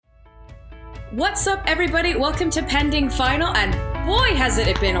What's up, everybody? Welcome to Pending Final, and boy, hasn't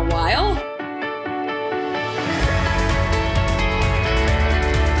it been a while.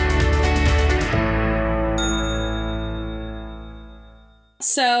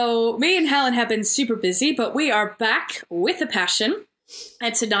 So, me and Helen have been super busy, but we are back with a passion.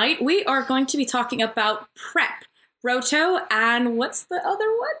 And tonight, we are going to be talking about prep, Roto, and what's the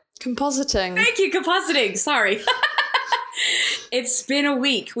other one? Compositing. Thank you, compositing. Sorry. It's been a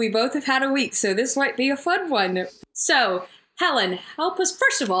week. We both have had a week, so this might be a fun one. So, Helen, help us.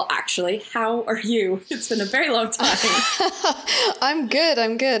 First of all, actually, how are you? It's been a very long time. I'm good.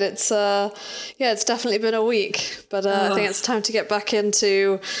 It's it's definitely been a week, but I think it's time to get back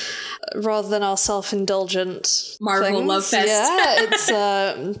into rather than our self-indulgent Marvel things. love fest. Yeah, it's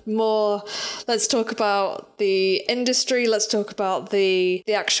more. Let's talk about the industry. Let's talk about the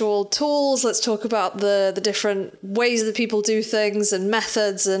actual tools. Let's talk about the different ways that people do things and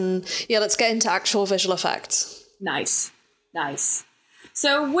methods, and let's get into actual visual effects. Nice.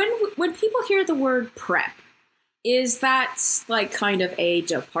 So when people hear the word prep, is that like kind of a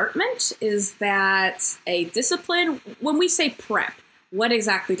department? Is that a discipline? When we say prep, what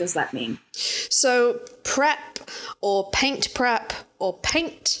exactly does that mean? So prep or paint prep or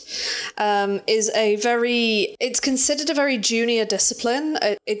paint it's considered a very junior discipline.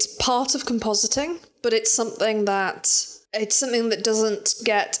 It's part of compositing, but it's something that doesn't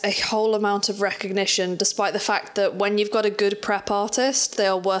get a whole amount of recognition, despite the fact that when you've got a good prep artist, they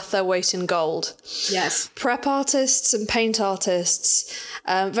are worth their weight in gold. Yes. Prep artists and paint artists,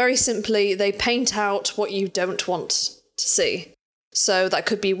 very simply, they paint out what you don't want to see. So that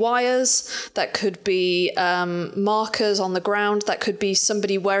could be wires, that could be markers on the ground, that could be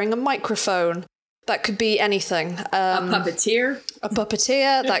somebody wearing a microphone, that could be anything. A puppeteer,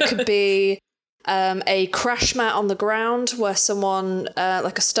 that could be a crash mat on the ground where someone,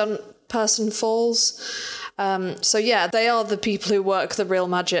 like a stunt person, falls. They are the people who work the real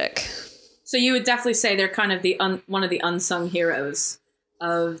magic. So you would definitely say they're kind of one of the unsung heroes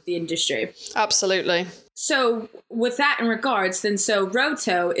of the industry. Absolutely. So with that in regards, then, so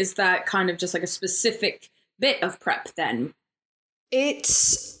Roto, is that kind of just like a specific bit of prep then?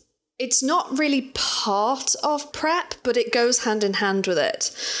 It's not really part of prep, but it goes hand in hand with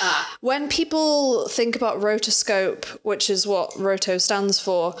it. When people think about rotoscope, which is what Roto stands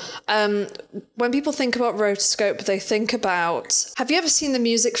for, when people think about rotoscope, they think about... Have you ever seen the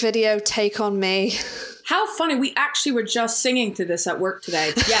music video Take On Me? How funny. We actually were just singing to this at work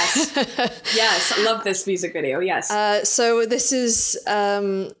today. Yes. Yes. I love this music video. Yes. So this is...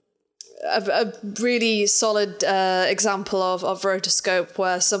 a really solid example of rotoscope,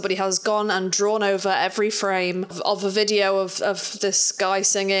 where somebody has gone and drawn over every frame of a video of this guy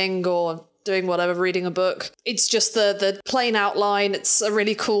singing or doing whatever, reading a book. It's just the plain outline. It's a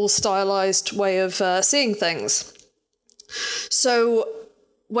really cool stylized way of seeing things. So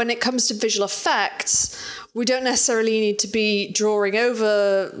when it comes to visual effects, we don't necessarily need to be drawing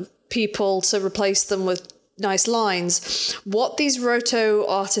over people to replace them with nice lines. What these roto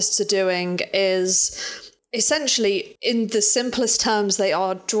artists are doing is essentially, in the simplest terms, they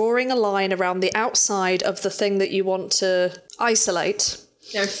are drawing a line around the outside of the thing that you want to isolate.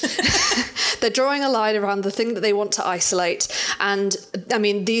 No. They're drawing a line around the thing that they want to isolate. And I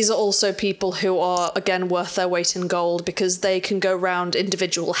mean, these are also people who are, again, worth their weight in gold, because they can go around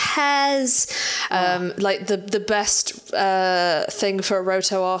individual hairs. Like the best thing for a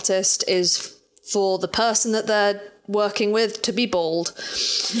roto artist is for the person that they're working with to be bald.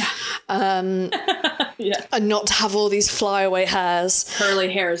 Yeah. Yeah. And not to have all these flyaway hairs.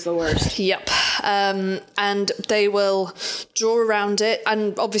 Curly hair is the worst. Yep. And they will draw around it.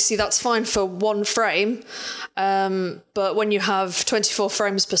 And obviously that's fine for one frame. But when you have 24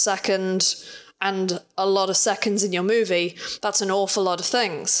 frames per second and a lot of seconds in your movie, that's an awful lot of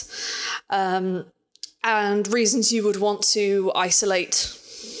things. And reasons you would want to isolate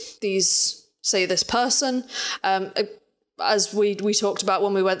these, say, this person, as we talked about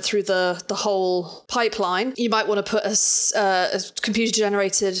when we went through the whole pipeline, you might want to put a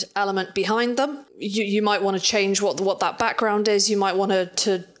computer-generated element behind them. You might want to change what that background is. You might want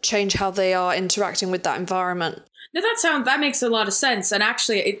to change how they are interacting with that environment. No, that makes a lot of sense. And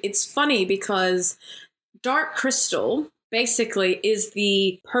actually, it's funny because Dark Crystal basically is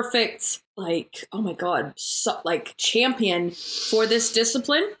the perfect, like, oh my God, champion for this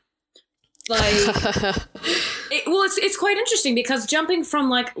discipline. It's quite interesting, because jumping from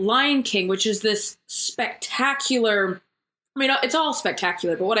like Lion King, which is this spectacular, I mean, it's all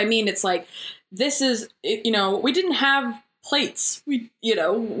spectacular, but what I mean, it's like, this is, we didn't have plates, we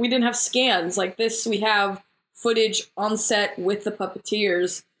didn't have scans like this. We have footage on set with the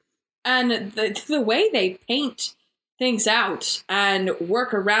puppeteers And the way they paint things out and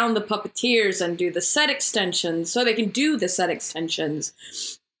work around the puppeteers and do the set extensions so they can do the set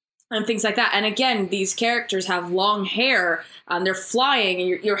extensions and things like that. And again, these characters have long hair and they're flying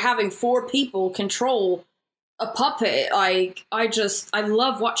and you're having 4 people control a puppet. Like, I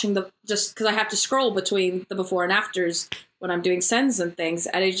love watching just because I have to scroll between the before and afters when I'm doing sends and things.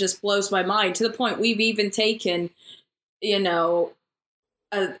 And it just blows my mind to the point we've even taken,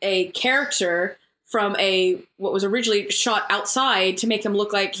 a character from what was originally shot outside to make him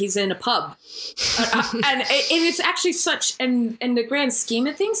look like he's in a pub. And it's actually such, in the grand scheme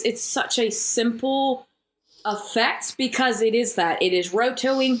of things, it's such a simple effect because it is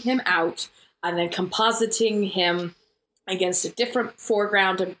rotoing him out and then compositing him against a different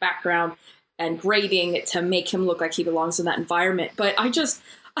foreground and background and grading it to make him look like he belongs in that environment. But I just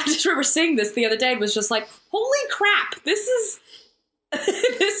remember seeing this the other day and was just like, holy crap, this is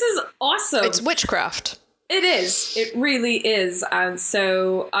awesome. It's witchcraft. It is. It really is. And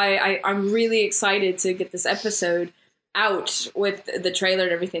so I'm really excited to get this episode out with the trailer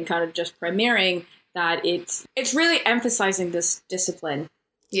and everything kind of just premiering, that it's really emphasizing this discipline.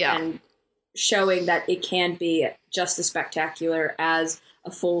 Yeah. And showing that it can be just as spectacular as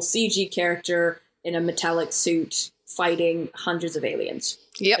a full CG character in a metallic suit fighting hundreds of aliens.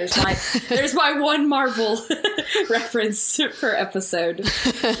 Yep. There's my one Marvel reference per episode.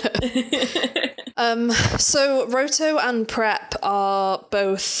 So Roto and Prep are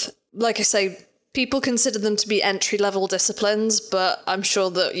both, like I say, people consider them to be entry-level disciplines, but I'm sure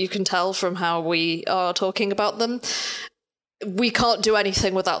that you can tell from how we are talking about them. We can't do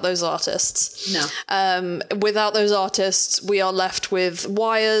anything without those artists. No. Without those artists, we are left with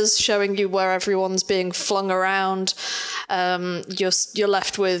wires showing you where everyone's being flung around. You're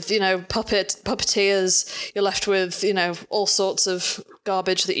left with, puppeteers. You're left with, all sorts of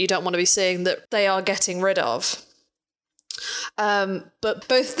garbage that you don't want to be seeing that they are getting rid of. But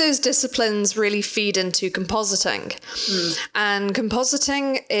both those disciplines really feed into compositing. And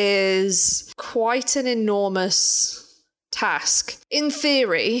compositing is quite an enormous task. In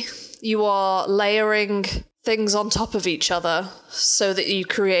theory, you are layering things on top of each other so that you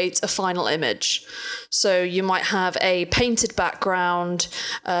create a final image. So you might have a painted background,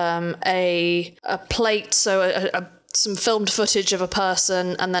 a plate, so some filmed footage of a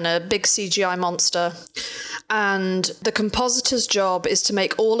person, and then a big CGI monster. And the compositor's job is to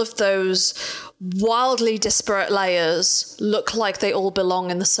make all of those wildly disparate layers look like they all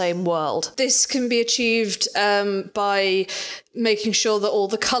belong in the same world. This can be achieved by making sure that all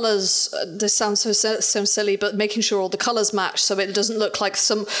the colours, this sounds so silly, but making sure all the colours match so it doesn't look like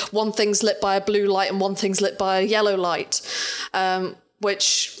one thing's lit by a blue light and one thing's lit by a yellow light,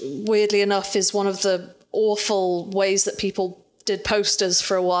 which, weirdly enough, is one of the awful ways that people did posters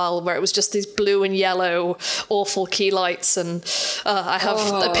for a while, where it was just these blue and yellow awful key lights, and I have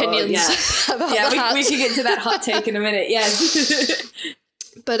opinions about that. We can get to that hot take in a minute. Yes.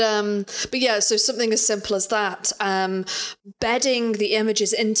 But yeah, so something as simple as that, bedding the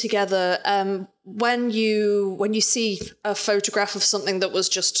images in together. When you see a photograph of something that was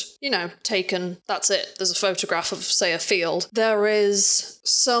just, taken, that's it. There's a photograph of, say, a field. There is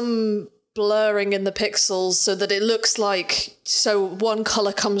some blurring in the pixels so that it looks like, so one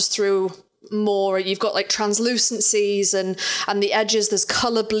color comes through more, you've got like translucencies and the edges, there's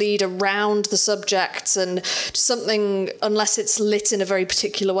color bleed around the subjects, and something, unless it's lit in a very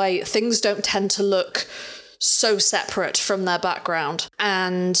particular way, things don't tend to look so separate from their background.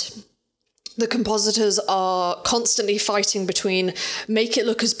 And the compositors are constantly fighting between make it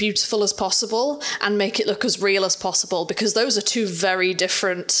look as beautiful as possible and make it look as real as possible, because those are two very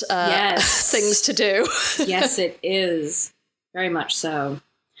different things to do. Yes, it is. Very much so.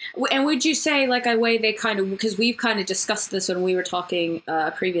 And would you say, like, a way they kind of, because we've kind of discussed this when we were talking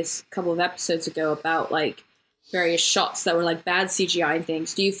a previous couple of episodes ago about, like, various shots that were, like, bad CGI and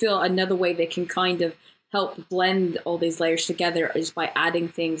things. Do you feel another way they can kind of help blend all these layers together is by adding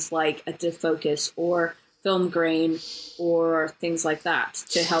things like a defocus or film grain or things like that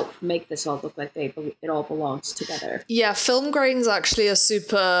to help make this all look like it all belongs together? Yeah, film grain's actually a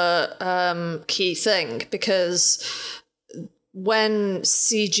super key thing, because when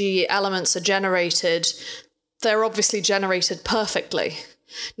CG elements are generated, they're obviously generated perfectly.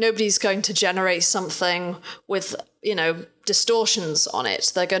 Nobody's going to generate something with, distortions on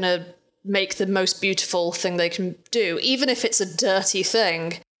it. They're going to make the most beautiful thing they can do. Even if it's a dirty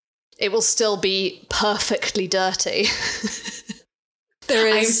thing, it will still be perfectly dirty.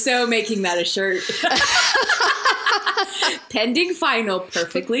 I'm so making that a shirt. Pending final,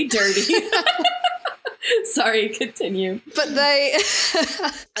 perfectly dirty. Sorry, continue. But they,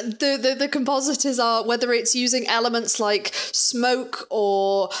 the compositors are, whether it's using elements like smoke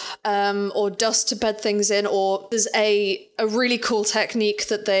or dust to bed things in, or there's a really cool technique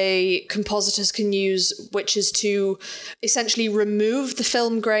that compositors can use, which is to essentially remove the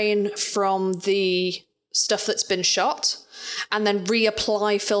film grain from the stuff that's been shot and then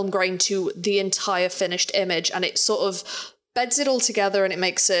reapply film grain to the entire finished image, and it sort of beds it all together and it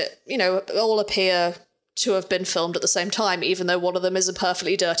makes it, all appear to have been filmed at the same time, even though one of them is a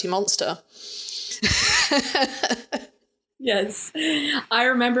perfectly dirty monster. Yes. I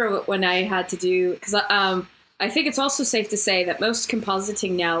remember when I had to do, because I think it's also safe to say that most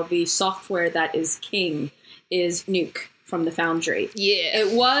compositing now, the software that is king is Nuke from the Foundry. Yeah.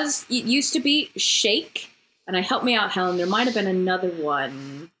 It used to be Shake, and help me out, Helen, there might have been another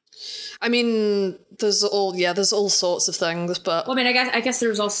one. I mean, there's all sorts of things, but... Well, I mean, I guess there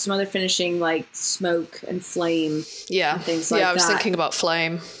was also some other finishing, like Smoke and Flame. Yeah. And things like that. Yeah, I was thinking about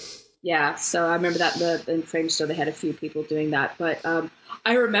Flame. Yeah, so I remember that in Frame Store they had a few people doing that. But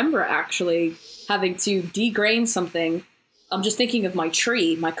I remember actually having to degrain something. I'm just thinking of my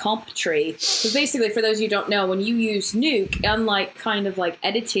tree, my comp tree. Because basically, for those of you who don't know, when you use Nuke, unlike kind of like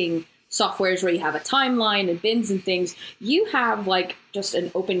editing softwares where you have a timeline and bins and things, you have like just an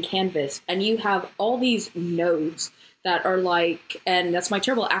open canvas, and you have all these nodes that are like, and that's my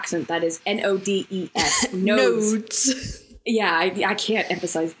terrible accent, that is N-O-D-E-S, nodes. Yeah, I can't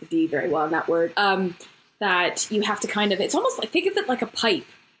emphasize the D very well in that word. That you have to kind of, it's almost like, think of it like a pipe,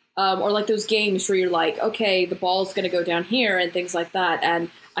 or like those games where you're like, okay, the ball's going to go down here and things like that. And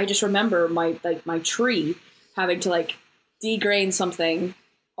I just remember my tree having to like degrain something,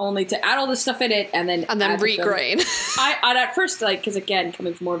 only to add all this stuff in it and then regrain. I at first, like, because again,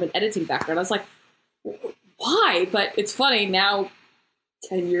 coming from more of an editing background, I was like, why? But it's funny now,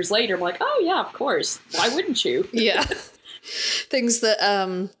 10 years later, I'm like, oh yeah, of course. Why wouldn't you? Yeah. Things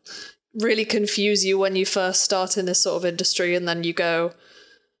that really confuse you when you first start in this sort of industry, and then you go,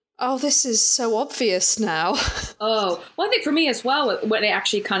 oh, this is so obvious now. Oh, well, I think for me as well, when it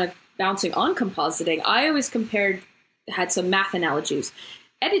actually kind of bouncing on compositing, I always had some math analogies.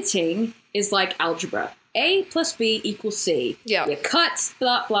 Editing is like algebra. A plus B equals C. Yeah. You cut,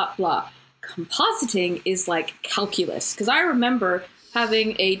 blah, blah, blah. Compositing is like calculus. Because I remember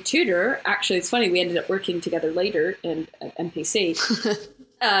having a tutor, actually, it's funny, we ended up working together later at MPC.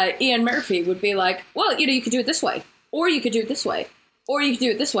 Ian Murphy would be like, well, you could do it this way, or you could do it this way, or you could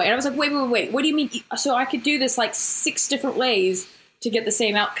do it this way. And I was like, wait, what do you mean? So I could do this like 6 different ways to get the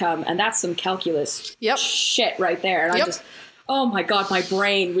same outcome, and that's some calculus shit right there. And I just... oh my God, my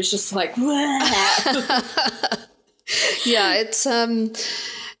brain was just like, yeah, it's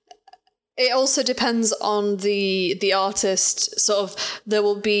it also depends on the artist. Sort of, there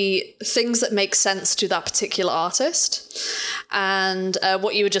will be things that make sense to that particular artist, and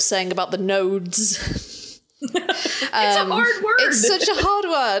what you were just saying about the nodes. It's a hard word. It's such a hard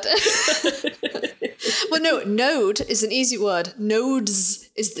word. Well, no, node is an easy word. Nodes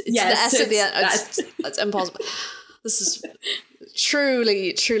is the S at the end. That's impossible. This is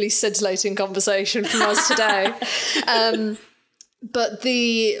truly, truly scintillating conversation from us today. But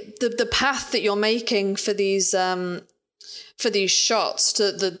the path that you're making for these shots,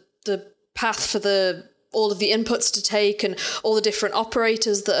 the path for all of the inputs to take and all the different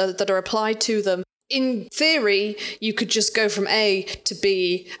operators that are applied to them. In theory, you could just go from A to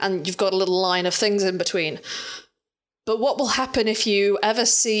B, and you've got a little line of things in between. But what will happen if you ever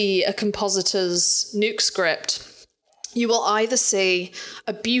see a compositor's Nuke script? You will either see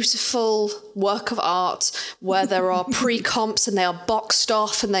a beautiful work of art where there are pre-comps and they are boxed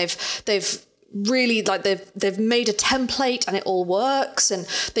off, and they've really, like, they've made a template and it all works, and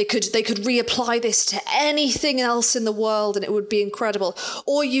they could reapply this to anything else in the world and it would be incredible.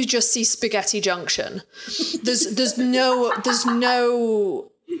 Or you just see Spaghetti Junction. There's no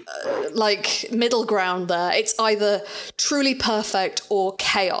like middle ground there. It's either truly perfect or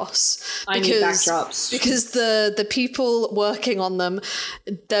chaos. I need backdrops. Because the people working on them,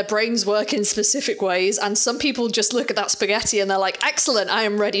 their brains work in specific ways, and some people just look at that spaghetti and they're like, excellent, I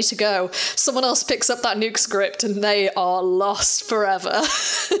am ready to go. Someone else picks up that Nuke script and they are lost forever.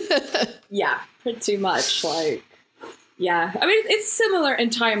 Yeah, pretty much. Like, yeah, I mean, it's similar in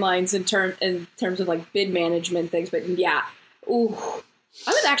timelines in terms of like bid management things, but yeah, ooh.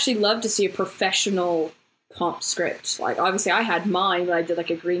 I would actually love to see a professional comp script. Like, obviously I had mine, but I did like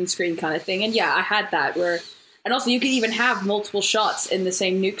a green screen kind of thing. And yeah, I had that and also you could even have multiple shots in the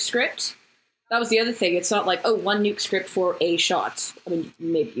same Nuke script. That was the other thing. It's not like, one nuke script for a shot. I mean,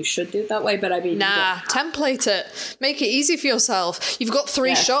 maybe you should do it that way, but I mean... Nah, template it. Make it easy for yourself. You've got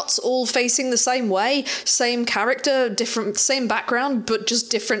 3 shots all facing the same way, same character, same background, but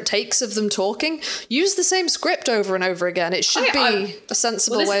just different takes of them talking. Use the same script over and over again. It should be a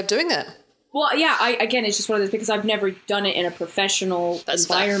sensible way of doing it. Well, yeah, again, it's just one of those, because I've never done it in a professional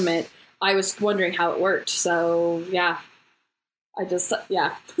environment. Fair. I was wondering how it worked, so, yeah. I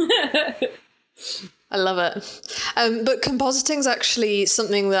love it. But compositing's actually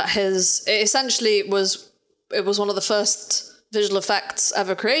something that it was one of the first visual effects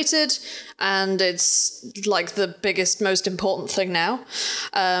ever created, and it's like the biggest, most important thing now.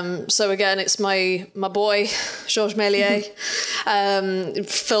 So again, it's my boy, Georges Méliès,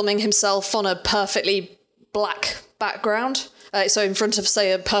 filming himself on a perfectly black background. So in front of,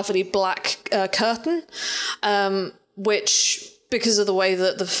 say, a perfectly black curtain, which... because of the way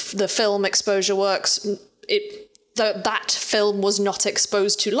that the film exposure works, that film was not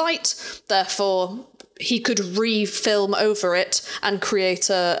exposed to light, therefore he could refilm over it and create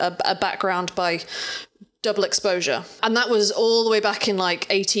a background by double exposure. And that was all the way back in like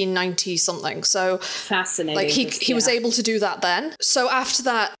 1890 something. So fascinating. Like he was able to do that then. So after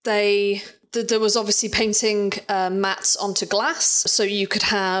that, there was obviously painting mats onto glass, so you could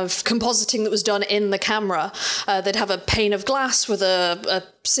have compositing that was done in the camera. They'd have a pane of glass with a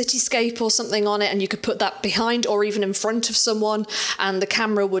cityscape or something on it, and you could put that behind or even in front of someone, and the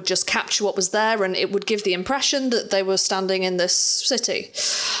camera would just capture what was there, and it would give the impression that they were standing in this city.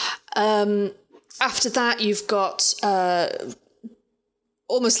 After that, you've got...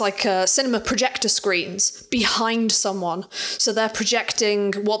 almost like cinema projector screens behind someone. So they're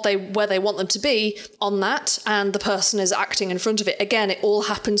projecting where they want them to be on that, and the person is acting in front of it. Again, it all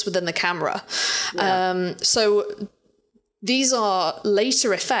happens within the camera. Yeah. So these are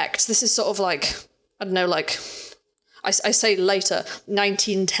later effects. This is sort of like, I don't know, like... I say later,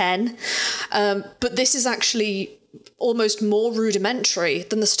 1910. But this is actually almost more rudimentary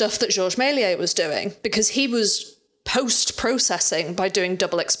than the stuff that Georges Méliès was doing, because he was... post-processing by doing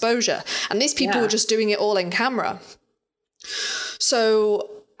double exposure, and these people were just doing it all in camera. So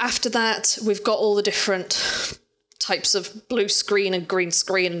after that, we've got all the different types of blue screen and green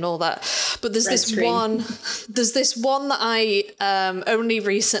screen and all that, but there's this one that I only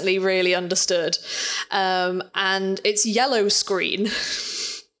recently really understood, and it's yellow screen.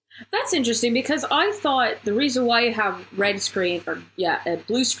 That's interesting, because I thought the reason why you have red screen,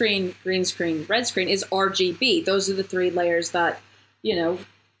 blue screen, green screen, red screen is RGB. Those are the 3 layers that,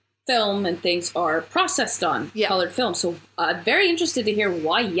 film and things are processed on, colored film. So I'm very interested to hear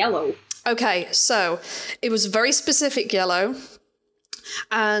why yellow. Okay, so it was very specific yellow.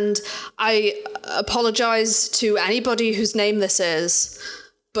 And I apologize to anybody whose name this is,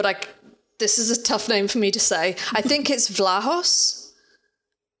 but this is a tough name for me to say. I think it's Vlahos.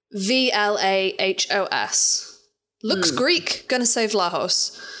 Vlahos. Looks Greek, gonna say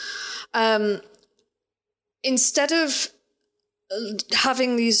Vlahos. Instead of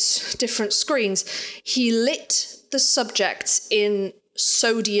having these different screens, he lit the subjects in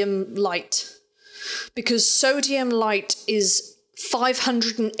sodium light, because sodium light is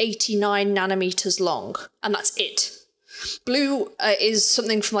 589 nanometers long, and that's it. Blue is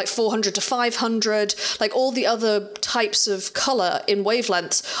something from like 400 to 500. Like all the other types of colour in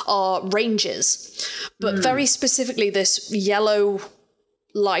wavelengths are ranges. But very specifically, this yellow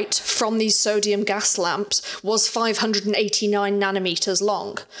light from these sodium gas lamps was 589 nanometers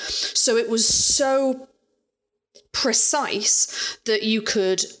long. So it was so precise that you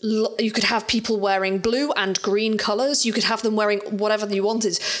could have people wearing blue and green colours. You could have them wearing whatever you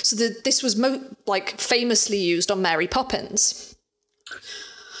wanted. So this was famously used on Mary Poppins.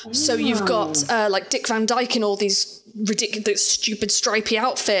 So you've got like Dick Van Dyke in all these ridiculous, stupid, stripy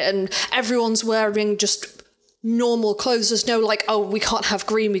outfit, and everyone's wearing just normal clothes. There's no like, oh, we can't have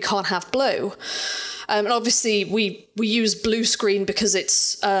green, we can't have blue. And obviously we use blue screen because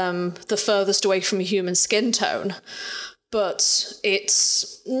it's the furthest away from a human skin tone, but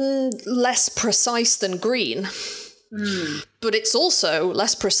it's less precise than green. But it's also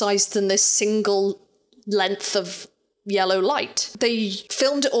less precise than this single length of yellow light. They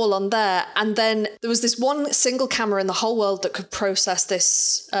filmed it all on there, and then there was this one single camera in the whole world that could process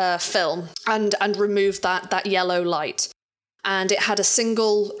this film and remove that yellow light. And it had a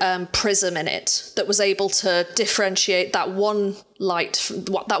single prism in it that was able to differentiate that one light,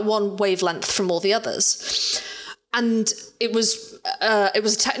 that one wavelength from all the others. And it was a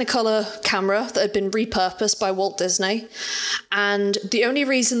Technicolor camera that had been repurposed by Walt Disney. And the only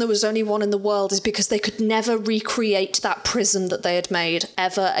reason there was only one in the world is because they could never recreate that prism that they had made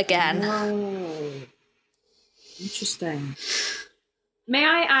ever again. Whoa. Interesting. May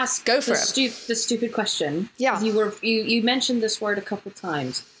I ask the stupid question? Yeah. You mentioned this word a couple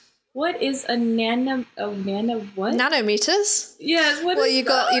times. What is a what? Nanometers? Yes. Well, you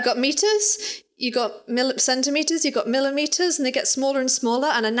got meters. You got centimeters, you got millimeters, and they get smaller and smaller.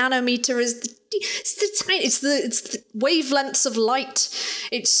 And a nanometer is it's the wavelengths of light.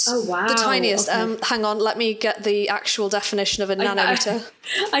 It's the tiniest. Okay. Hang on, let me get the actual definition of a nanometer.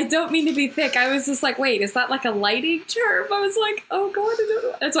 I don't mean to be thick. I was just like, wait, is that like a lighting term? I was like, oh god, I don't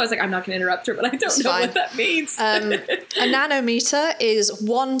know. And so I was like, I'm not going to interrupt her, but I don't know what that means. A nanometer is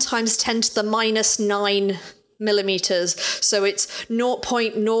 1 × 10⁻⁹ millimeters, so it's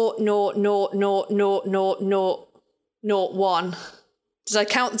 0.000000001. Did I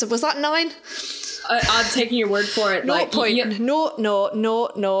count? Was that 9? I'm taking your word for it.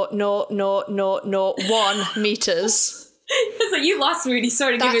 0.0000001 meters. It's like you lost me when you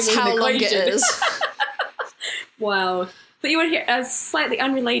started giving me an equation. That's how long it is. Wow. But you want to hear slightly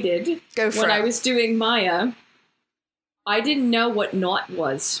unrelated? Go for it. When I was doing Maya, I didn't know what naught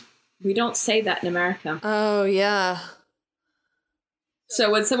was. We don't say that in America. Oh, yeah.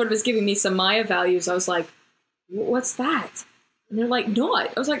 So when someone was giving me some Maya values, I was like, what's that? And they're like, naught.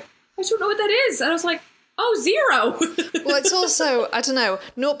 I was like, I don't know what that is. And I was like, oh, 0. Well, it's also, I don't know,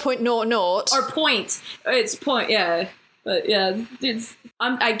 0.00. Or point. It's point, yeah. But yeah,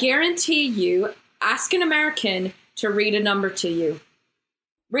 I guarantee you, ask an American to read a number to you.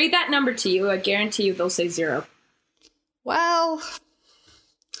 Read that number to you. I guarantee you they'll say 0. Well,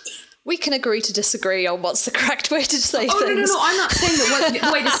 we can agree to disagree on what's the correct way to say things. No. I'm not saying that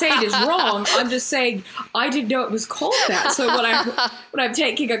the way to say it is wrong. I'm just saying I didn't know it was called that. So when I'm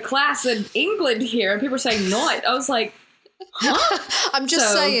taking a class in England here and people are saying naught, I was like, huh? I'm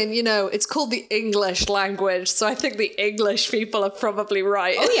just saying, it's called the English language. So I think the English people are probably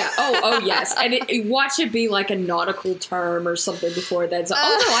right. Oh, yeah. Oh yes. And watch it be like a nautical term or something before that. So,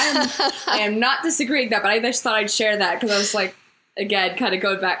 I am not disagreeing that, but I just thought I'd share that because I was like, again, kind of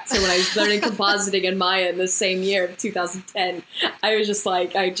going back to when I was learning compositing in Maya in the same year, 2010, I was just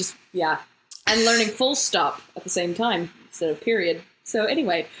like, and learning full stop at the same time instead of period. So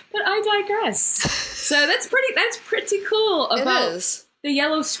anyway, but I digress. So that's pretty cool about the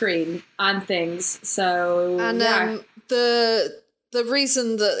yellow screen on things. So and the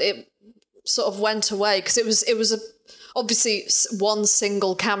reason that it sort of went away because it was obviously one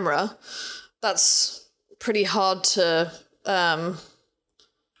single camera. That's pretty hard to. I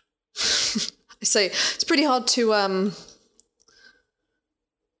say it's pretty hard to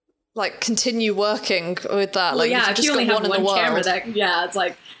continue working with that. Well, if you only have one camera, it's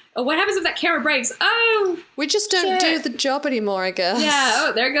like, oh, what happens if that camera breaks? Oh, we just don't do the job anymore, I guess. Yeah.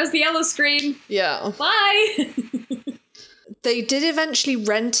 Oh, there goes the yellow screen. Yeah. Bye. They did eventually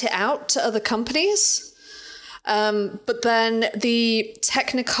rent it out to other companies, but then the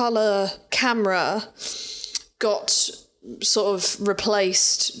Technicolor camera got sort of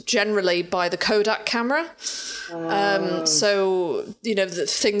replaced generally by the Kodak camera. So, the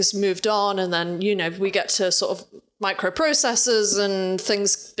things moved on and then, we get to sort of microprocessors and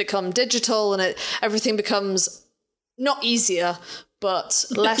things become digital and everything becomes not easier, but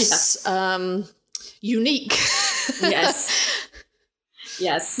less unique. Yes.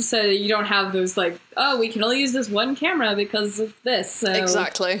 Yes. So you don't have those we can only use this one camera because of this. So.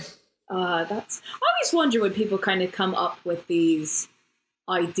 Exactly. I always wonder when people kind of come up with these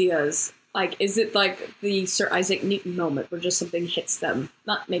ideas. Like, is it like the Sir Isaac Newton moment where just something hits them?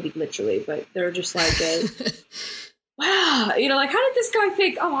 Not maybe literally, but they're just like, wow, how did this guy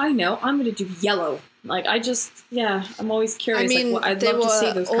think, oh, I know, I'm going to do yellow. Like, I'm always curious. I mean, I'd love to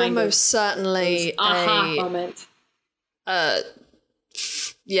see those kind of almost certainly aha moment. Like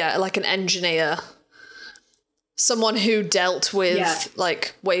an engineer. Someone who dealt with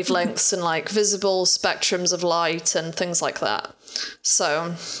wavelengths and visible spectrums of light and things like that.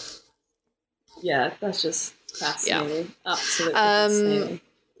 So, yeah, that's just fascinating. Yeah. Absolutely fascinating.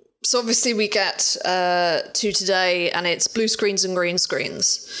 So obviously we get to today, and it's blue screens and green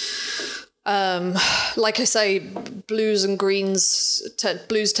screens. Like I say, blues and greens.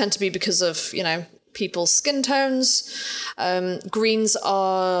 Blues tend to be because of people's skin tones. Greens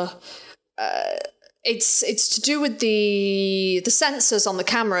are. It's to do with the sensors on the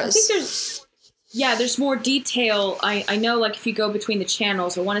cameras. I think there's more detail. I know, if you go between the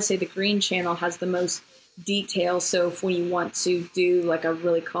channels, I want to say the green channel has the most detail. So when you want to do a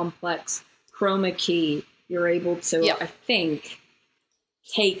really complex chroma key, you're able to, I think,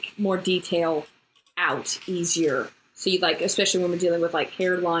 take more detail out easier. So you like, especially when we're dealing with like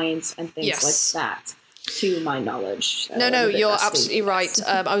hairlines and things like that. To my knowledge. No, you're absolutely right.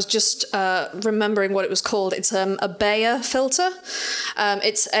 I was just remembering what it was called. It's a Bayer filter.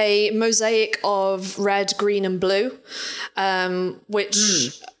 It's a mosaic of red, green, and blue, which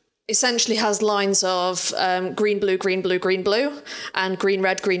essentially has lines of green, blue, green, blue, green, blue, and green,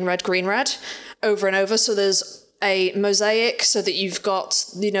 red, green, red, green, red, over and over. So there's a mosaic so that you've got,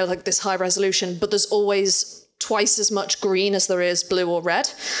 like this high resolution, but there's always twice as much green as there is blue or red,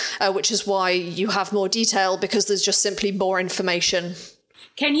 which is why you have more detail, because there's just simply more information.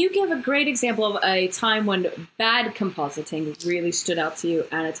 Can you give a great example of a time when bad compositing really stood out to you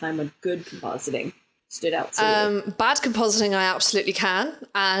and a time when good compositing stood out to you? Bad compositing, I absolutely can,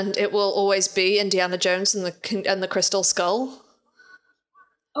 and it will always be Indiana Jones and the Crystal Skull.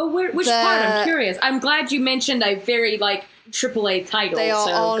 Oh, which part? I'm curious. I'm glad you mentioned a very AAA title.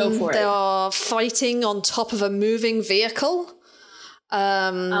 Go for it. They are fighting on top of a moving vehicle.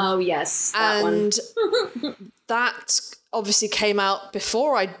 Oh yes, that and one. that obviously came out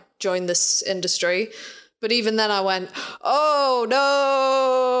before I joined this industry. But even then, I went, "Oh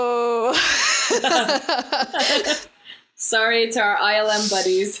no!" Sorry to our ILM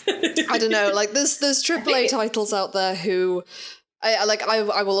buddies. I don't know. There's AAA titles out there who.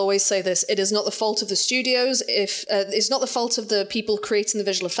 I will always say this: it is not the fault of the studios. If it's not the fault of the people creating the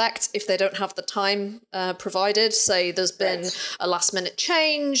visual effects if they don't have the time provided. Say there's been a last minute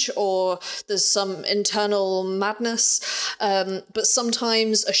change or there's some internal madness. But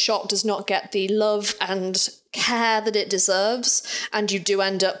sometimes a shot does not get the love and care that it deserves, and you do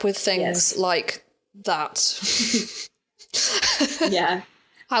end up with things like that. Yeah.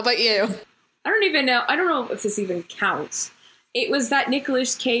 How about you? I don't even know. I don't know if this even counts. It was that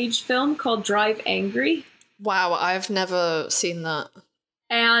Nicolas Cage film called Drive Angry. Wow, I've never seen that.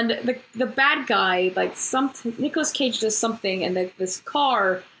 And the bad guy, Nicolas Cage does something, and this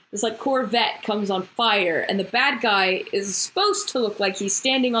Corvette comes on fire, and the bad guy is supposed to look like he's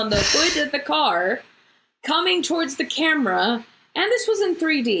standing on the hood of the car, coming towards the camera, and this was in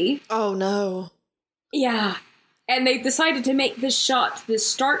 3D. Oh no. Yeah. And they decided to make this shot, this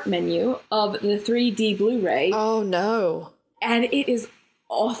start menu of the 3D Blu-ray. Oh no. And it is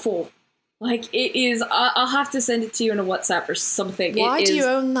awful. It is. I'll have to send it to you in a WhatsApp or something. Why do you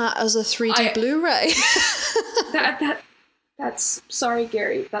own that as a 3D Blu-ray? That's sorry,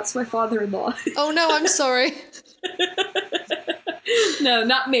 Gary. That's my father-in-law. Oh no, I'm sorry. No,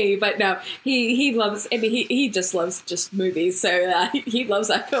 not me, but no. He loves. I mean, he just loves just movies, so he loves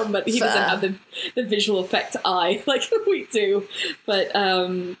that film, but he doesn't have the visual effect eye like we do. But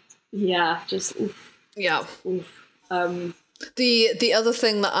yeah, just oof. Yeah. Oof. The other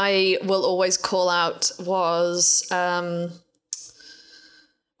thing that I will always call out was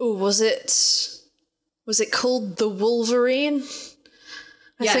was it called The Wolverine?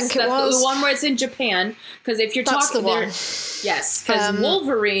 I think it was the one where it's in Japan. Because if you're talking, the one. Yes, because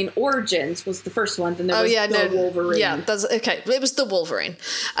Wolverine Origins was the first one. Then there was Wolverine. Yeah, that's okay. It was The Wolverine.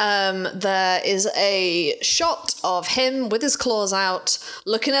 There is a shot of him with his claws out,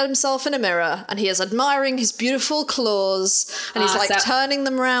 looking at himself in a mirror, and he is admiring his beautiful claws, and he's turning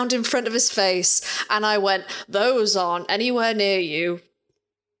them around in front of his face. And I went, "Those aren't anywhere near you."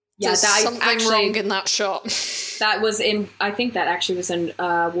 Yeah, there's something wrong in that shot. That was in. I think that actually was in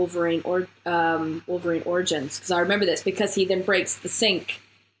Wolverine Origins, because I remember this because he then breaks the sink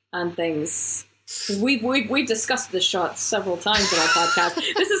and things. We've discussed this shot several times in our podcast.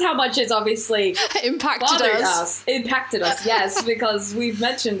 This is how much it's obviously impacted us. Impacted us, yes, because we've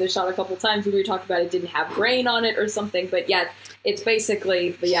mentioned this shot a couple times when we were talking about it didn't have grain on it or something. But yeah, it's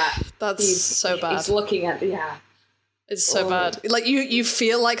basically That's so bad. He's looking at It's so bad. You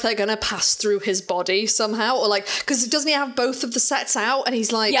feel like they're gonna pass through his body somehow, or because doesn't he have both of the sets out? And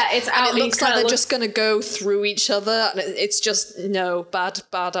he's like, it's out. And it looks like they're just gonna go through each other, and it's just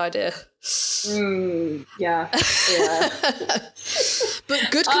bad idea. Yeah. But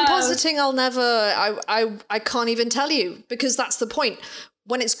good compositing, I can't even tell you, because that's the point.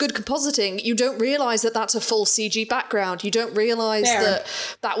 When it's good compositing, you don't realize that that's a full CG background. You don't realize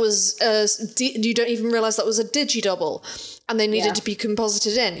that was you don't even realize that was a digidouble, and they needed to be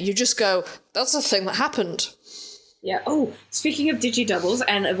composited in. You just go, that's a thing that happened. Yeah. Oh, speaking of digidoubles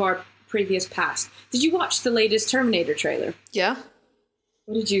and of our previous past, did you watch the latest Terminator trailer? Yeah.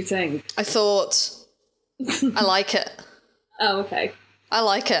 What did you think? I thought I like it. Oh, okay. I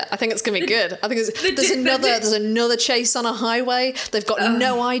like it. I think it's gonna be good. I think there's another chase on a highway. They've got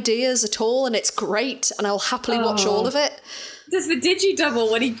no ideas at all, and it's great. And I'll happily watch all of it. There's the digidouble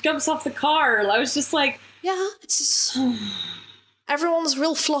when he jumps off the car. I was just like, Yeah, it's everyone's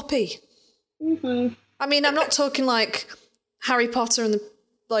real floppy. Mm-hmm. I mean, I'm not talking like Harry Potter and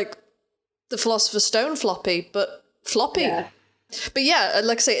the Philosopher's Stone floppy, but floppy. Yeah. But yeah,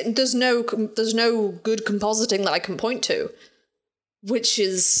 like I say, there's no good compositing that I can point to, which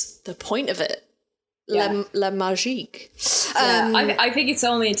is the point of it. Yeah. La magique. I think it's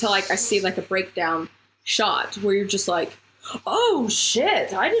only until like I see like a breakdown shot where you're just like, oh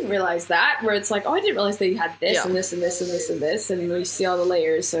shit, I didn't realize that. Where it's like, oh, I didn't realize that you had this and this and this and this and this, and we see all the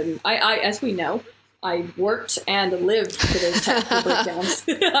layers. And I as we know, I worked and lived for those technical breakdowns.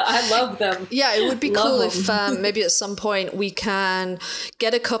 I love them. Yeah, it would be cool if maybe at some point we can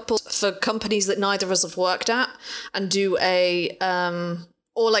get a couple for companies that neither of us have worked at and do a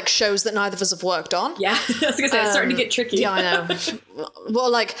or like shows that neither of us have worked on. Yeah, I was gonna say it's starting to get tricky. Yeah, I know. Well,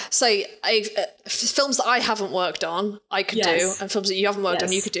 like say films that I haven't worked on, I could do, and films that you haven't worked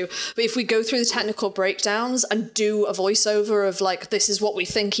on, you could do. But if we go through the technical breakdowns and do a voiceover of like, this is what we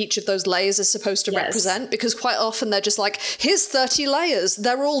think each of those layers is supposed to represent, because quite often they're just like, here's 30 layers,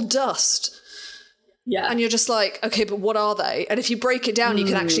 they're all dust. Yeah. And you're just like, okay, but what are they? And if you break it down, you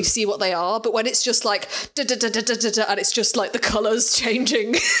can actually see what they are. But when it's just like, and it's just like the colours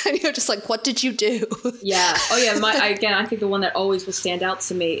changing, and you're just like, what did you do? Yeah. Oh, yeah. I think the one that always will stand out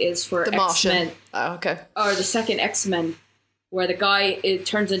to me is for The X-Men. Martian. Oh, okay. Or the second X-Men, where the guy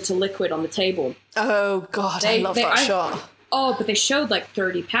turns into liquid on the table. Oh, God, I love that shot. Oh, but they showed like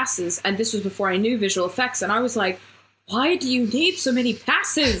 30 passes, and this was before I knew visual effects, and I was like, why do you need so many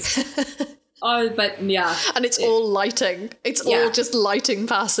passes? But yeah. And it's all lighting. It's all just lighting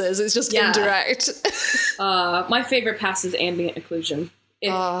passes. It's just indirect. My favorite pass is ambient occlusion.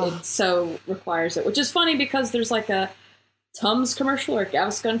 If it so requires it. Which is funny because there's like a Tums commercial or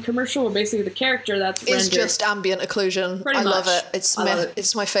Gaviscon commercial where basically the character that's rendered. It's just ambient occlusion. Pretty I much. love it.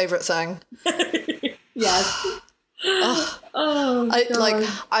 It's my favourite thing. Yeah.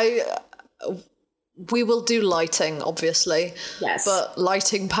 We will do lighting, obviously. Yes. But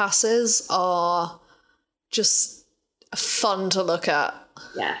lighting passes are just fun to look at.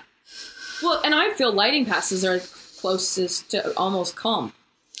 Yeah. Well, and I feel lighting passes are closest to almost comp.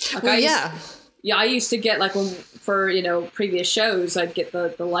 Like I used to get like for previous shows, I'd get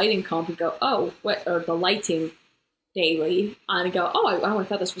the lighting comp and go, oh, what, or the lighting daily, and I'd go, I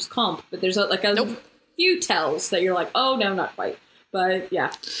thought this was comp, but there's a few tells that you're like, oh no, not quite. But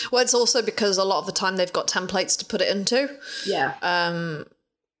yeah. Well, it's also because a lot of the time they've got templates to put it into. Yeah.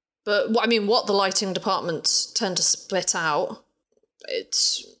 But I mean, what the lighting departments tend to spit out,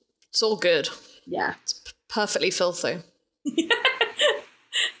 it's all good. Yeah. It's perfectly filthy.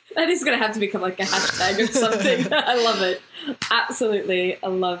 That is going to have to become like a hashtag or something. I love it. Absolutely. I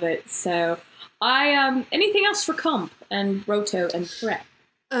love it. So anything else for comp and Roto and prep?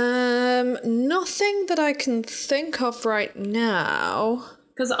 Nothing that I can think of right now.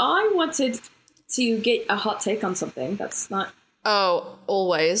 Because I wanted to get a hot take on something that's not... Oh,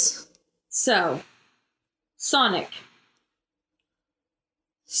 always. So, Sonic.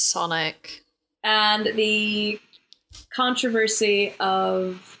 And the controversy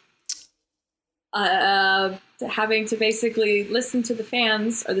of having to basically listen to the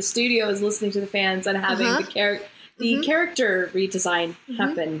fans, or the studio is listening to the fans and having the character redesign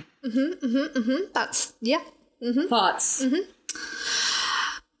happen. That's Thoughts.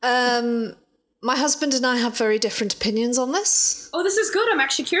 My husband and I have very different opinions on this. Oh, this is good. I'm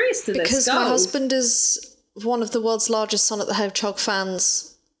actually curious to this. Because my husband is one of the world's largest Sonic the Hedgehog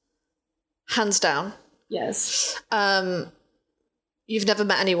fans, hands down. Yes. You've never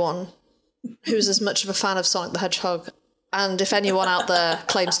met anyone who's as much of a fan of Sonic the Hedgehog. And if anyone out there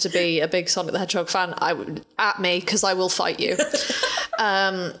claims to be a big Sonic the Hedgehog fan, I would at me, because I will fight you.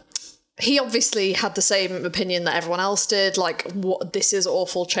 He obviously had the same opinion that everyone else did, like, what, this is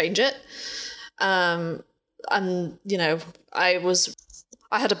awful, change it. And, I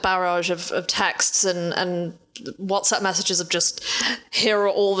had a barrage of texts and WhatsApp messages of just, here are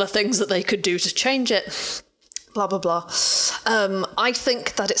all the things that they could do to change it. Blah, blah, blah. I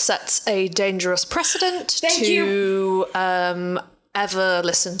think that it sets a dangerous precedent to ever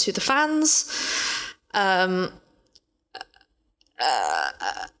listen to the fans.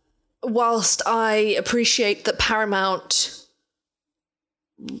 Whilst I appreciate that Paramount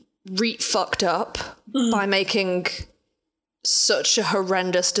fucked up by making such a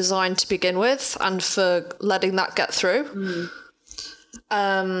horrendous design to begin with, and for letting that get through,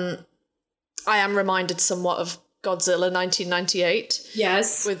 I am reminded somewhat of Godzilla 1998.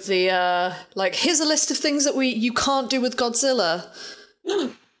 Yes. With the, here's a list of things that you can't do with Godzilla.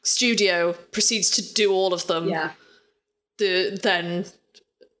 Studio proceeds to do all of them. Yeah. Then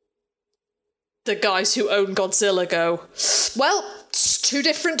the guys who own Godzilla go, well, it's too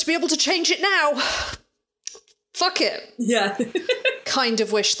different to be able to change it now. Fuck it. Yeah. Kind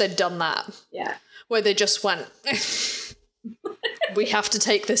of wish they'd done that. Yeah. Where they just went, we have to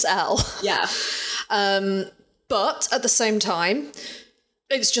take this L. Yeah. But at the same time,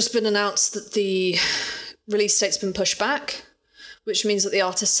 it's just been announced that the release date's been pushed back, which means that the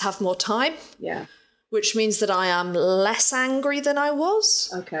artists have more time. Yeah. Which means that I am less angry than I was.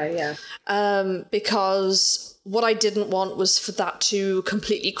 Okay, yeah. Because what I didn't want was for that to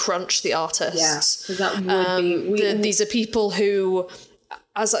completely crunch the artists. Yeah, because that would be... These are people who,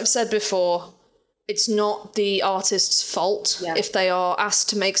 as I've said before, it's not the artist's fault if they are asked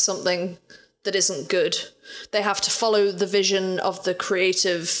to make something that isn't good. They have to follow the vision of the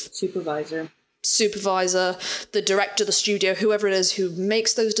creative supervisor, the director, the studio, whoever it is who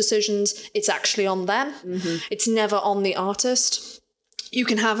makes those decisions. It's actually on them. Mm-hmm. It's never on the artist. You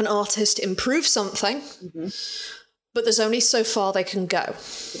can have an artist improve something, but there's only so far they can go.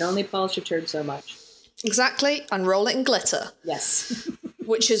 You can only polish a turd so much. Exactly, and roll it in glitter. Yes.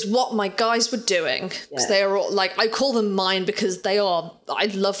 Which is what my guys were doing. Because they are all, like, I call them mine because they are, I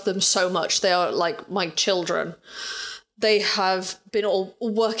love them so much. They are like my children. They have been all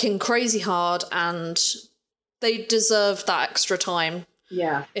working crazy hard and they deserve that extra time.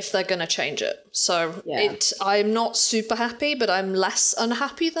 Yeah. If they're going to change it. So I'm not super happy, but I'm less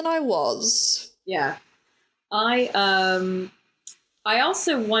unhappy than I was. Yeah. I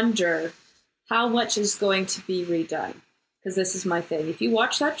also wonder how much is going to be redone. Because this is my thing. If you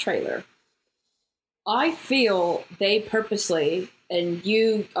watch that trailer, I feel they purposely, and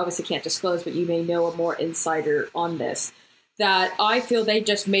you obviously can't disclose, but you may know a more insider on this, that I feel they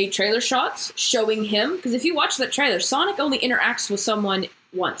just made trailer shots showing him. Because if you watch that trailer, Sonic only interacts with someone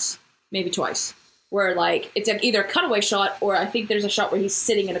once, maybe twice. Where, like, it's either a cutaway shot, or I think there's a shot where he's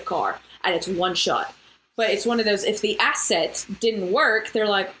sitting in a car, and it's one shot. But it's one of those, if the asset didn't work, they're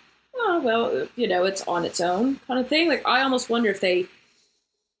like, oh, well, you know, it's on its own kind of thing. Like, I almost wonder if they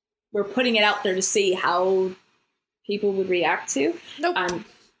were putting it out there to see how people would react to. Nope.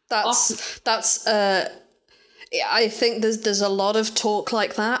 I think there's a lot of talk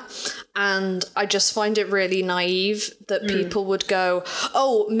like that, and I just find it really naive that people would go,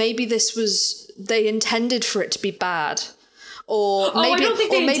 oh, maybe they intended for it to be bad. Or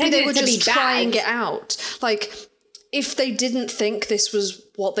maybe they were just trying it out. Like, if they didn't think this was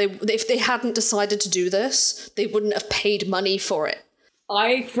if they hadn't decided to do this, they wouldn't have paid money for it.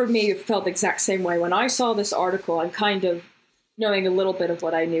 For me, felt the exact same way. When I saw this article, I'm kind of knowing a little bit of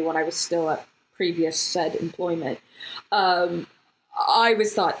what I knew when I was still at previous said employment. I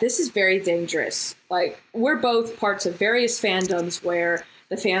thought, this is very dangerous. Like, we're both parts of various fandoms where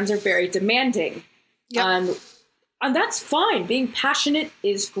the fans are very demanding. Yep. And that's fine. Being passionate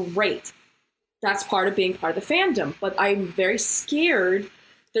is great. That's part of being part of the fandom. But I'm very scared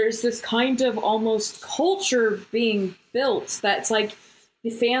there's this kind of almost culture being built that's like the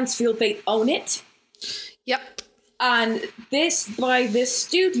fans feel they own it. Yep. And by this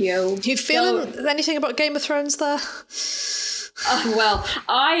studio... You feeling anything about Game of Thrones there?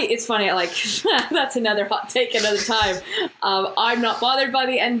 It's funny, like, that's another hot take another time. I'm not bothered by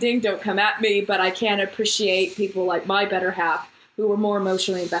the ending, don't come at me, but I can appreciate people like my better half who were more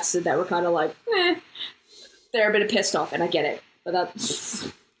emotionally invested that were kind of like, they're a bit pissed off, and I get it. But that's...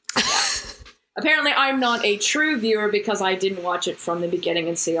 Apparently, I'm not a true viewer because I didn't watch it from the beginning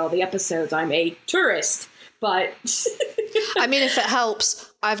and see all the episodes. I'm a tourist, but... I mean, if it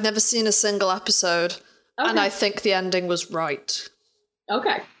helps, I've never seen a single episode, and I think the ending was right.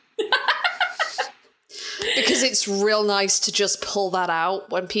 Okay. Because it's real nice to just pull that out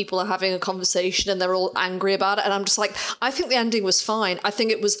when people are having a conversation and they're all angry about it. And I'm just like, I think the ending was fine. I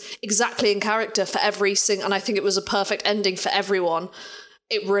think it was exactly in character for and I think it was a perfect ending for everyone.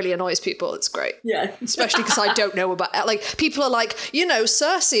 It really annoys people. It's great. Yeah. Especially because I don't know about it. Like, people are like,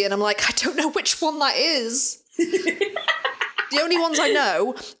 Cersei. And I'm like, I don't know which one that is. The only ones I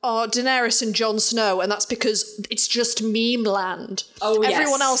know are Daenerys and Jon Snow, and that's because it's just meme land. Oh, yes.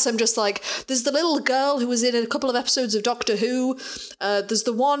 Everyone else, I'm just like, there's the little girl who was in a couple of episodes of Doctor Who. There's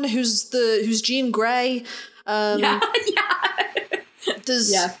the one who's Jean Grey. There's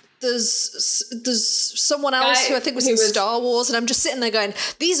someone else who I think was in Star Wars, and I'm just sitting there going,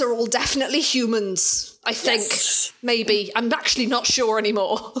 these are all definitely humans. I think, maybe. I'm actually not sure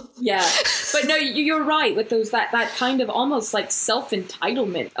anymore. Yeah. But no, you're right with those, that kind of almost like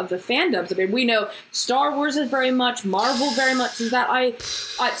self-entitlement of the fandoms. I mean, we know Star Wars is very much, Marvel very much is that. I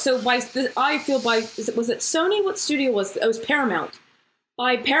feel was it Sony? What studio was it? It was Paramount.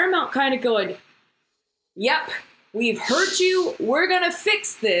 By Paramount kind of going, yep, we've heard you, we're going to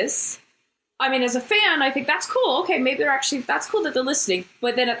fix this. I mean, as a fan, I think that's cool. Okay, maybe that's cool that they're listening.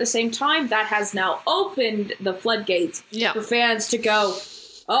 But then at the same time, that has now opened the floodgates for fans to go,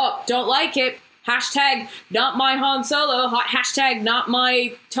 oh, don't like it. Hashtag not my Han Solo. Hashtag not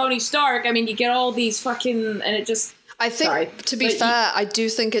my Tony Stark. I mean, you get all these fucking, and it just... I think, to be fair, I do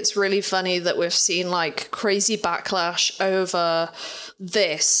think it's really funny that we've seen, like, crazy backlash over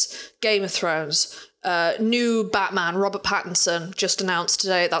this, Game of Thrones, new Batman, Robert Pattinson, just announced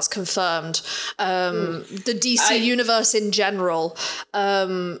today, that's confirmed, the DC universe in general,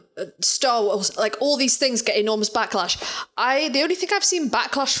 Star Wars, like, all these things get enormous backlash. The only thing I've seen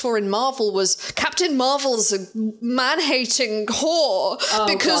backlash for in Marvel was Captain Marvel's a man-hating whore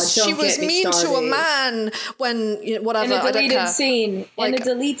because she was mean to a man when, whatever, I don't care. In a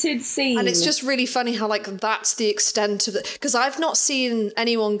deleted scene. And it's just really funny how, like, that's the extent of it. Because I've not seen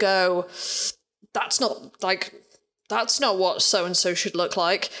anyone go, that's not what so-and-so should look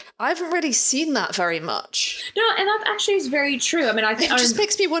like. I haven't really seen that very much. No, and that actually is very true. I mean, I think... It just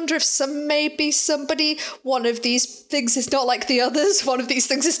makes me wonder if one of these things is not like the others, one of these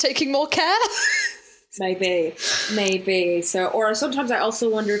things is taking more care. Maybe. So, or sometimes I also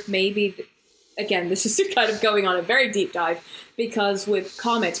wonder if maybe, again, this is kind of going on a very deep dive, because with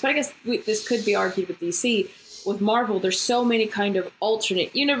comics, but I guess this could be argued with DC, with Marvel, there's so many kind of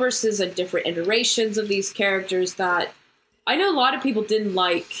alternate universes and different iterations of these characters that I know a lot of people didn't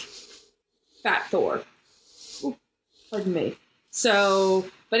like Fat Thor. Ooh, pardon me. So,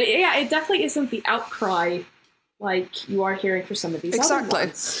 but it definitely isn't the outcry like you are hearing for some of these other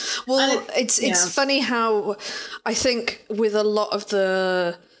ones. Well, it's funny how I think with a lot of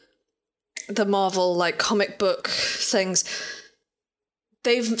the Marvel, like, comic book things,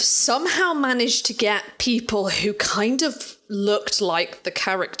 they've somehow managed to get people who kind of looked like the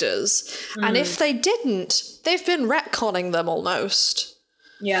characters. And if they didn't, they've been retconning them almost.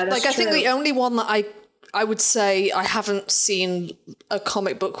 Yeah, that's true. I think the only one that I would say I haven't seen a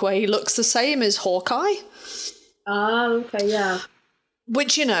comic book where he looks the same is Hawkeye. Oh, okay, yeah.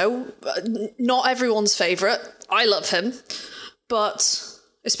 Which, not everyone's favourite. I love him. But...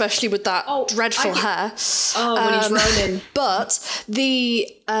 especially with that dreadful hair. Oh, when he's Ronin. But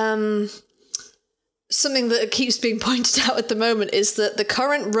the something that keeps being pointed out at the moment is that the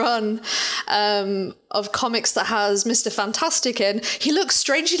current run of comics that has Mr. Fantastic in, he looks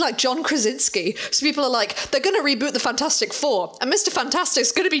strangely like John Krasinski. So people are like, they're going to reboot the Fantastic Four, and Mr.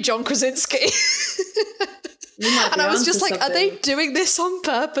 Fantastic's going to be John Krasinski. And I was just like, are they doing this on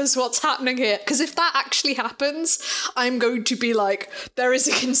purpose? What's happening here? Because if that actually happens, I'm going to be like, there is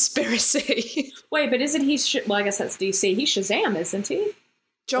a conspiracy. Wait, but isn't he... well, I guess that's DC. He's Shazam, isn't he?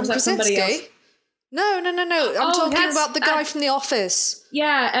 John Krasinski? No. I'm talking about the guy from The Office.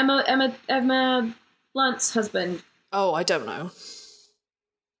 Yeah, Emma Blunt's husband. Oh, I don't know.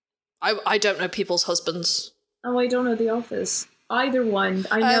 I don't know people's husbands. Oh, I don't know The Office. Either one.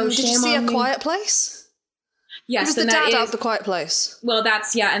 I know. Did you see A Quiet Place? Yes, who's the dad out of The Quiet Place? Well,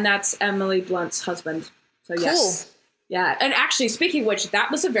 that's Emily Blunt's husband. So cool. Yes. Yeah, and actually, speaking of which,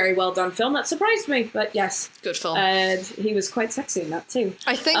 that was a very well done film. That surprised me, but yes. Good film. And he was quite sexy in that too.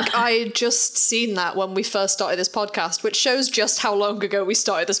 I think I just seen that when we first started this podcast, which shows just how long ago we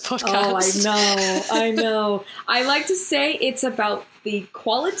started this podcast. Oh, I know. I like to say it's about the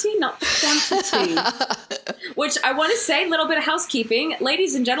quality, not the quantity. Which I want to say, a little bit of housekeeping.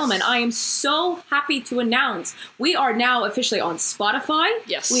 Ladies and gentlemen, I am so happy to announce we are now officially on Spotify.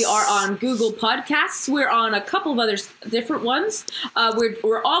 Yes. We are on Google Podcasts. We're on a couple of other different ones.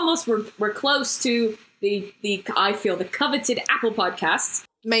 We're close to the I feel the coveted Apple Podcasts.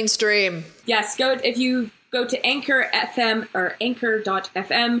 Mainstream. Yes, if you go to Anchor FM or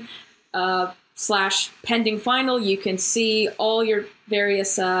anchor.fm /pending final, you can see all your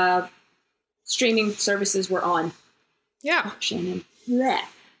various streaming services we're on. Yeah. Shannon. Blech.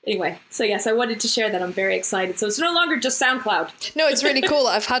 Anyway, so yes, I wanted to share that. I'm very excited. So it's no longer just SoundCloud. No, it's really cool.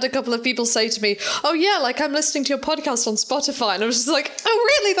 I've had a couple of people say to me, oh yeah, like I'm listening to your podcast on Spotify. And I was just like, oh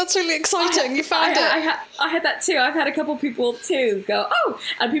really? That's really exciting. You found it. I had that too. I've had a couple people too go, oh,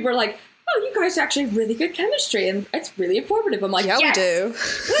 and people are like, oh, you guys actually have really good chemistry and it's really informative. I'm like, yeah, yes. We do.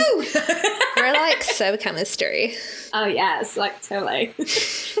 Woo! We're like so chemistry. Oh yes, like totally.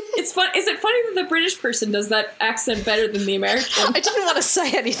 It's fun. Is it funny that the British person does that accent better than the American? I didn't want to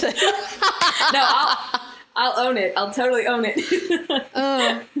say anything. No, I'll own it. I'll totally own it.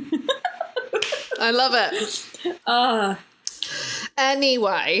 Oh. I love it.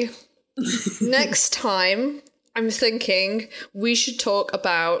 Anyway, next time I'm thinking we should talk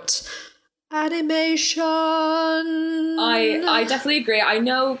about Animation. I definitely agree. I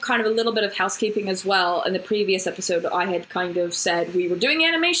know kind of a little bit of housekeeping as well. In the previous episode, I had kind of said we were doing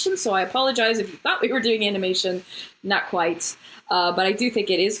animation, so I apologize if you thought we were doing animation. Not quite. But I do think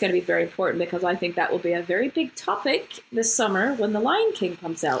it is going to be very important because I think that will be a very big topic this summer when The Lion King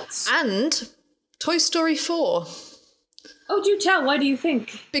comes out. And Toy Story 4. Oh, do tell. Why do you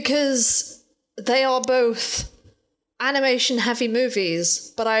think? Because they are both animation-heavy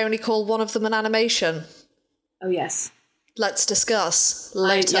movies, but I only call one of them an animation. Oh, yes. Let's discuss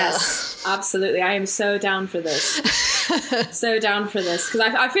later. Yes, absolutely. I am so down for this. So down for this.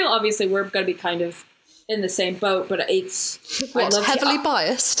 Because I feel obviously we're going to be kind of in the same boat, but it's... What, heavily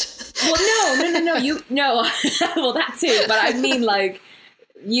biased? Well, no. No. Well, that too. But I mean, like,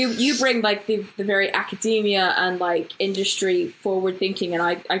 you bring, like, the very academia and, like, industry forward thinking, and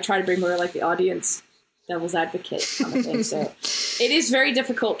I try to bring more, like, the audience devil's advocate kind of thing. So it is very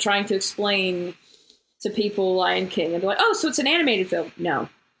difficult trying to explain to people Lion King and be like, oh, so it's an animated film. No.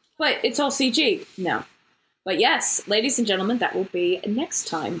 But it's all CG. No. But yes, ladies and gentlemen, that will be next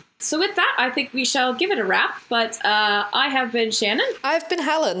time. So with that, I think we shall give it a wrap. But I have been Shannon. I've been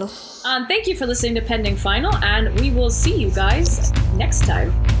Helen. Thank you for listening to Pending Final, and we will see you guys next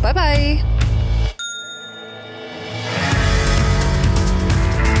time. Bye-bye.